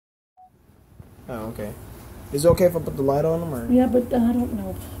Oh, okay. Is it okay if I put the light on him, or? Yeah, but I don't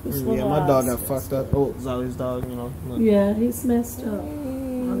know. Yeah, my dog got fucked up. Oh, Zolly's dog, you know. Look. Yeah, he's messed up.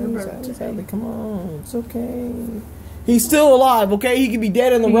 Sally, come on, it's okay. He's still alive, okay? He could be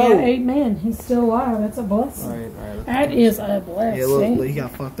dead in the road. Yeah, amen. He's still alive. That's a blessing. All right. That is a blessing. Yeah, look, he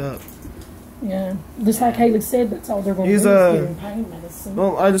got fucked up. Yeah, just like Haley said, that's all they're going to do is give him pain medicine.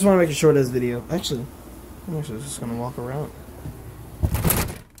 Well, I just want to make a short this video. Actually, I'm actually just going to walk around.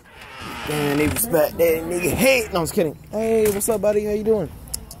 Damn, they respect that nigga. Hey, no, I was kidding. Hey, what's up, buddy? How you doing?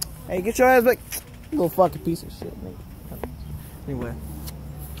 Hey, get your ass back. You little fucking piece of shit, nigga. Anyway.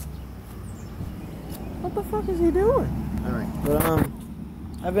 What the fuck is he doing? Alright, but,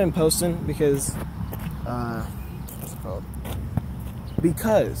 I've been posting because, what's it called?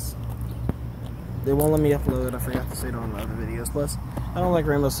 Because they won't let me upload. I forgot to say it on the other videos. Plus, I don't like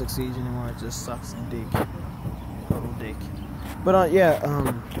Rainbow Six Siege anymore. It just sucks dick. Total dick. But, yeah,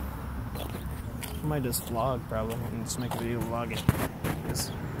 I might just vlog probably and just make a video vlogging. Cause,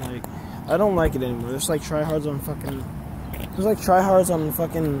 like, I don't like it anymore. There's like tryhards on fucking. There's like tryhards on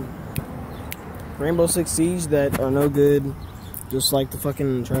fucking Rainbow Six Siege that are no good. Just like the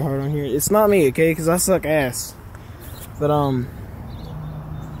fucking tryhard on here. It's not me, okay? Because I suck ass. But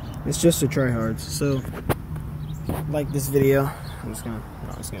it's just a tryhards. So like this video. I'm just gonna.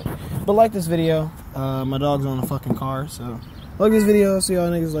 No, it's gonna. But like this video. My dog's on a fucking car. So like this video. See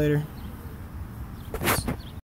y'all niggas later.